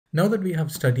Now that we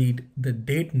have studied the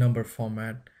date number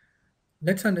format,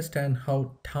 let's understand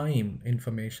how time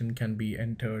information can be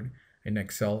entered in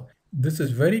Excel. This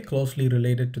is very closely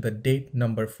related to the date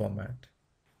number format.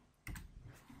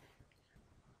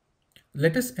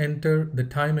 Let us enter the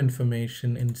time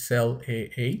information in cell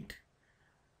A8.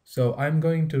 So I'm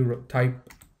going to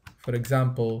type, for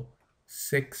example,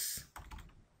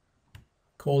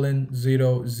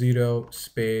 6:00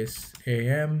 space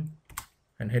AM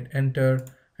and hit enter.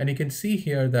 And you can see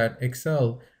here that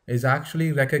Excel is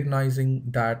actually recognizing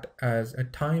that as a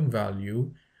time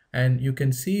value. And you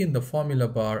can see in the formula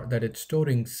bar that it's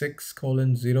storing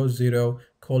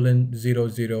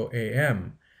 6:00:00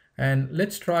 AM. And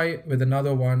let's try with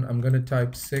another one. I'm going to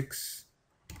type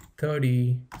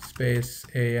 6:30 space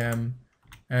AM.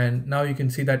 And now you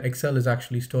can see that Excel is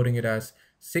actually storing it as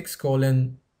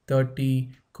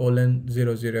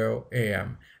 6:30:00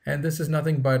 AM. And this is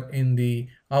nothing but in the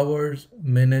hours,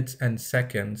 minutes, and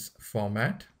seconds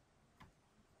format.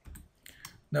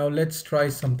 Now let's try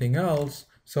something else.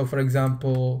 So for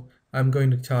example, I'm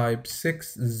going to type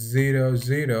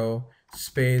 6:00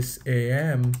 space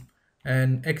AM,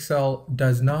 and Excel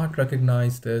does not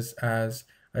recognize this as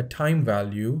a time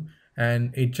value,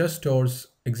 and it just stores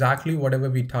exactly whatever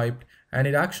we typed, and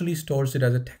it actually stores it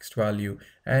as a text value.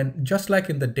 And just like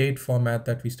in the date format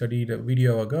that we studied a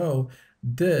video ago,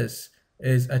 this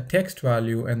is a text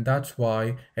value, and that's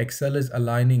why Excel is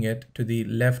aligning it to the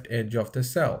left edge of the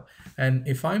cell. And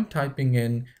if I'm typing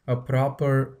in a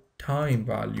proper time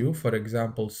value, for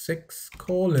example,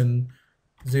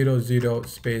 6:00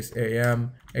 space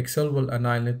AM, Excel will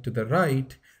align it to the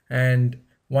right. And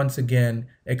once again,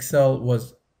 Excel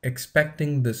was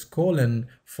expecting this colon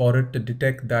for it to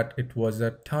detect that it was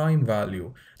a time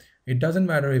value. It doesn't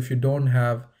matter if you don't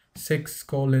have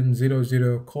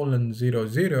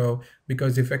 6:00:00,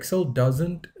 because if Excel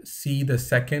doesn't see the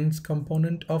seconds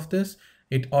component of this,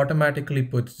 it automatically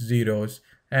puts zeros.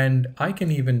 And I can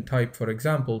even type, for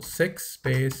example, 6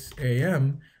 space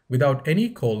AM without any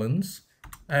colons,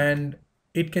 and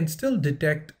it can still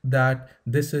detect that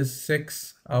this is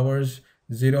 6 hours,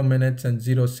 0 minutes, and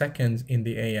 0 seconds in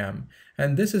the AM.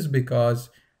 And this is because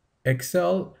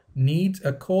Excel needs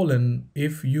a colon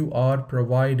if you are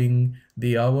providing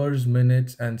the hours,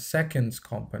 minutes, and seconds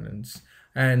components.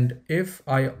 And if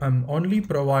I am only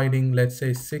providing, let's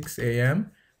say 6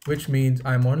 AM, which means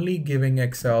I'm only giving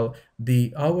Excel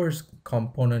the hours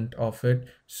component of it.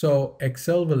 So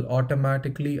Excel will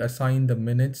automatically assign the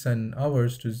minutes and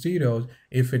hours to zeros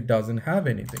if it doesn't have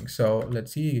anything. So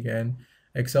let's see again,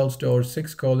 Excel stores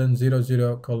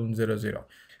 6:00:00.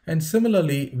 And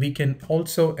similarly, we can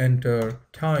also enter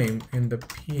time in the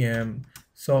PM.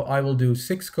 So I will do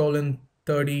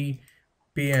 6:30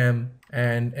 PM,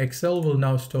 and Excel will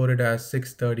now store it as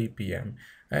 6:30 PM.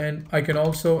 And I can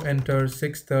also enter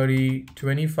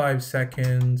 6:30:25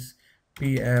 seconds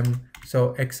PM.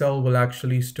 So Excel will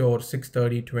actually store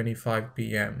 6:30:25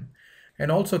 PM. And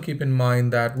also keep in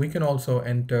mind that we can also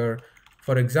enter,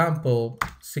 for example,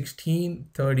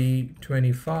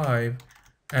 16:30:25,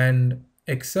 and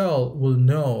Excel will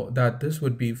know that this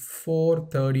would be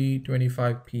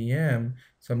 4:30:25 PM.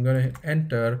 So I'm going to hit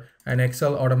enter, and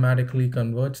Excel automatically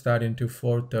converts that into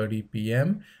 4:30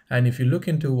 PM. And if you look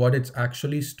into what it's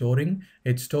actually storing,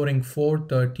 it's storing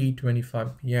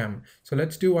 4:30:25 PM. So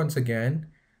let's do once again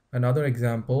another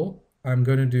example. I'm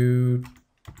going to do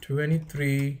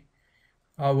 23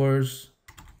 hours,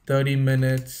 30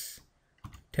 minutes,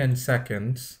 10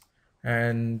 seconds.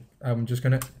 And I'm just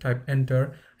going to type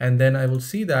enter, and then I will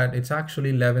see that it's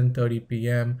actually 11:30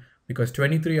 PM, because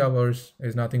 23 hours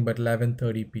is nothing but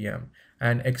 11:30 PM,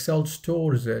 and Excel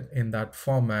stores it in that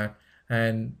format.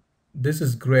 And this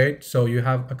is great. So you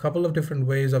have a couple of different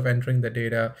ways of entering the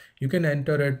data. You can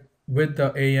enter it with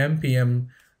the AM PM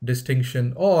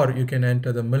distinction, or you can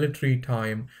enter the military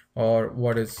time, or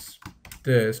what is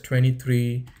this,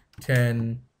 23,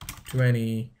 10,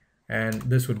 20, and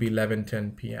this would be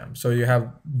 11:10 PM. So you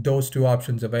have those two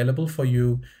options available for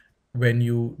you when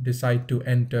you decide to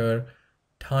enter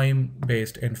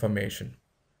time-based information.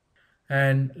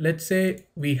 And let's say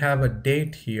we have a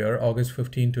date here, August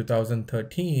 15,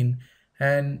 2013,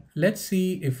 and let's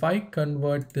see if I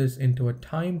convert this into a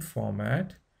time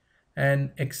format,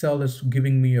 and Excel is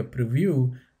giving me a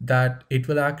preview that it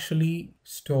will actually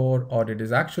store, or it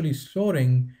is actually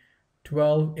storing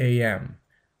 12 AM.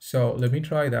 So let me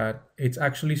try that. It's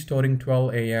actually storing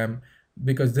 12 AM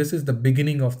because this is the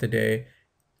beginning of the day,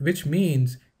 which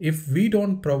means if we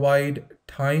don't provide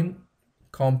time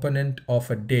component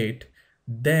of a date,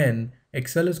 then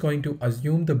Excel is going to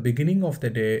assume the beginning of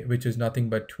the day, which is nothing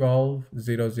but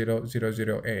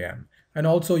 12:00:00 AM. And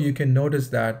also you can notice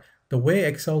that the way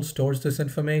Excel stores this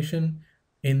information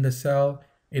in the cell,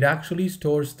 it actually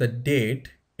stores the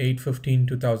date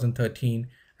 8/15/2013,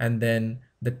 and then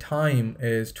the time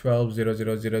is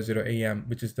 12:00:00 a.m.,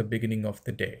 which is the beginning of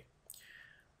the day.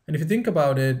 And if you think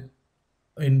about it,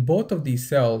 in both of these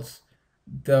cells,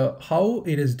 the how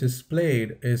it is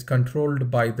displayed is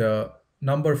controlled by the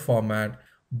number format,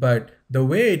 but the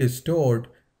way it is stored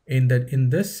in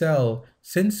this cell,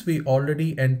 since we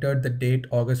already entered the date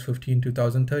August 15,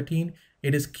 2013,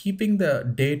 it is keeping the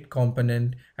date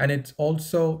component, and it's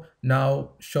also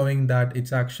now showing that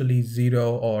it's actually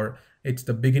 0, or it's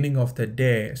the beginning of the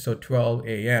day, so 12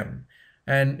 a.m.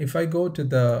 And if I go to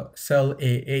the cell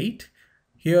A8,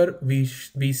 here we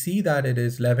see that it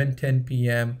is 11:10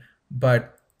 p.m.,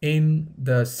 but in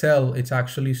the cell, it's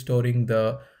actually storing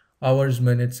the hours,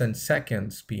 minutes, and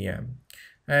seconds p.m.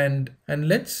 And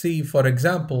let's see, for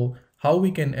example, how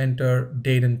we can enter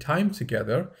date and time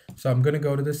together. So I'm going to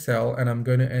go to the cell and I'm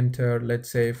going to enter, let's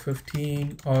say,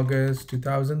 15 August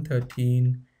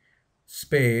 2013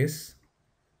 space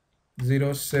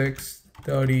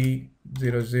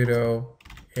 06:30:00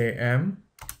 a.m.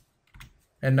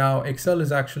 And now Excel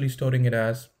is actually storing it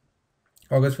as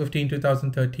August 15,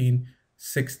 2013,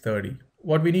 6:30.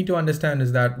 What we need to understand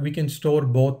is that we can store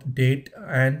both date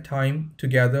and time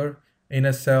together in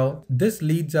a cell. This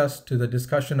leads us to the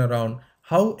discussion around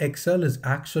how Excel is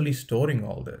actually storing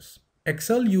all this.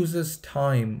 Excel uses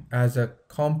time as a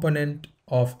component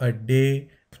of a day,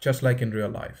 just like in real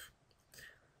life.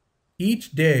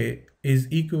 Each day is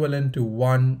equivalent to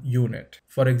one unit.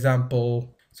 For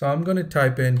example, so I'm going to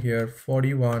type in here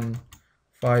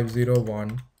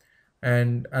 41501.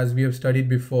 And as we have studied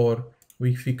before,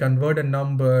 if we convert a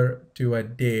number to a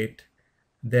date,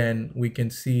 then we can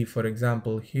see, for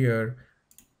example, here,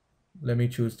 let me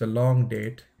choose the long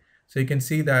date. So you can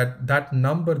see that that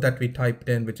number that we typed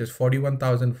in, which is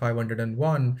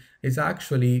 41,501, is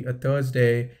actually a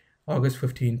Thursday, August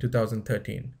 15,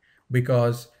 2013,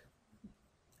 because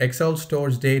Excel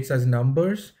stores dates as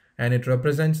numbers, and it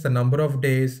represents the number of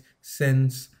days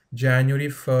since January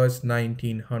 1st,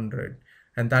 1900.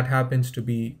 And that happens to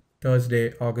be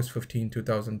Thursday, August 15,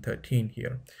 2013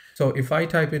 here. So if I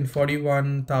type in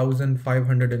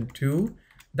 41,502,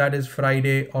 that is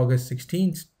Friday, August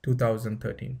 16th,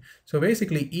 2013. So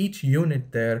basically each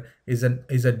unit there is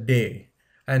a day.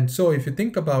 And so if you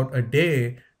think about a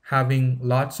day having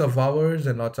lots of hours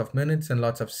and lots of minutes and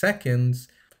lots of seconds,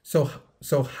 so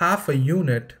half a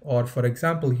unit, or for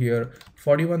example here,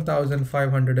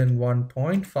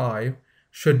 41,501.5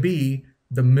 should be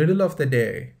the middle of the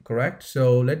day, correct?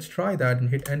 So let's try that and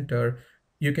hit enter.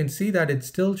 You can see that it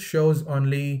still shows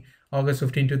only August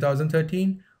 15,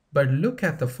 2013, but look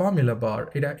at the formula bar.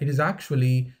 It is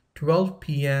actually 12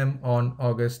 p.m. on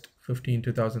August 15,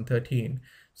 2013.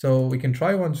 So we can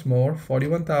try once more,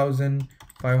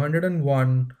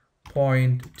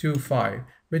 41,501.25,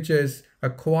 which is a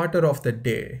quarter of the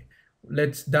day.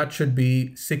 That should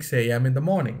be 6 a.m. in the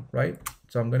morning, right?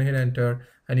 So I'm going to hit enter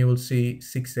and you will see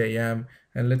 6 a.m.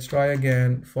 And let's try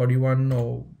again,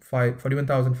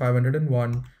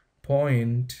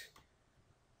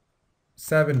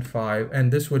 41,501.75,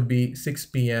 and this would be 6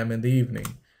 p.m. in the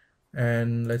evening.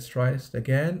 And let's try it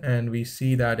again, and we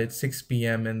see that it's 6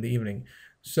 p.m. in the evening.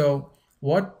 So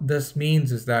what this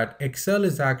means is that Excel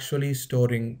is actually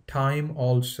storing time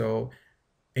also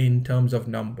in terms of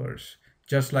numbers,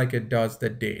 just like it does the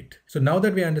date. So now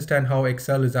that we understand how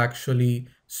Excel is actually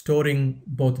storing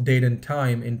both date and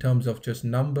time in terms of just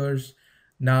numbers,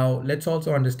 now let's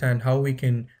also understand how we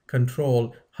can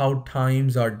control how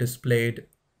times are displayed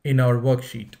in our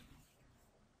worksheet.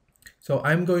 So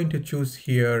I'm going to choose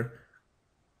here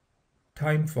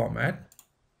time format,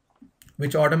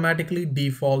 which automatically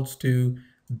defaults to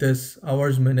this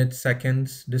hours, minutes,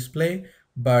 seconds display,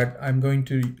 but I'm going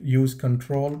to use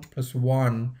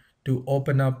Control+1 to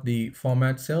open up the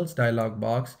Format Cells dialog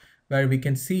box, where we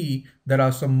can see there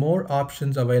are some more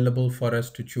options available for us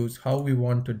to choose how we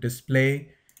want to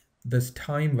display this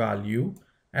time value.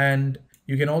 And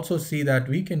you can also see that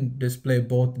we can display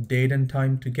both date and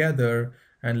time together.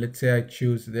 And let's say I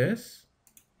choose this.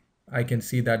 I can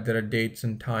see that there are dates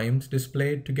and times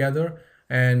displayed together.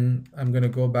 And I'm going to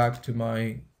go back to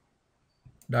my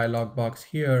dialog box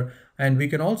here, and we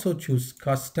can also choose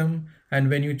custom. And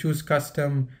when you choose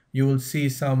custom, you will see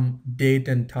some date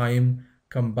and time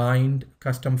combined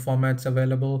custom formats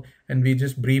available. And we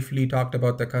just briefly talked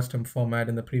about the custom format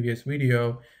in the previous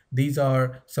video. These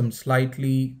are some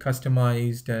slightly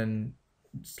customized and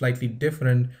slightly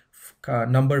different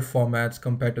number formats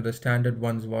compared to the standard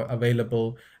ones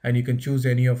available, and you can choose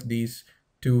any of these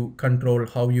to control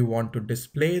how you want to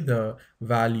display the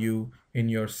value in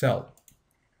your cell.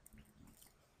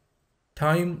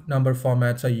 Time number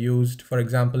formats are used, for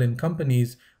example, in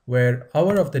companies where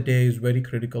hour of the day is very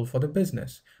critical for the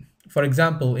business. For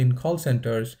example, in call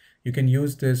centers, you can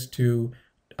use this to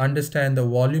understand the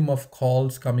volume of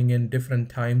calls coming in different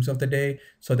times of the day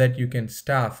so that you can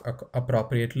staff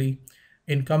appropriately.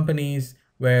 In companies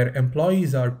where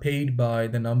employees are paid by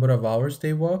the number of hours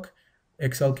they work,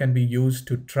 Excel can be used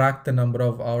to track the number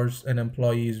of hours an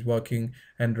employee is working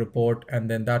and report, and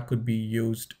then that could be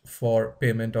used for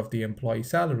payment of the employee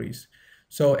salaries.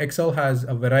 So Excel has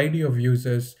a variety of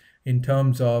uses in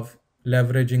terms of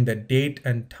leveraging the date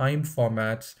and time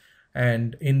formats.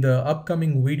 And in the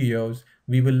upcoming videos,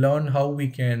 we will learn how we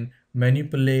can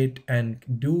manipulate and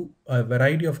do a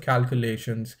variety of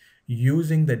calculations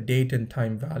using the date and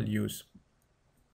time values.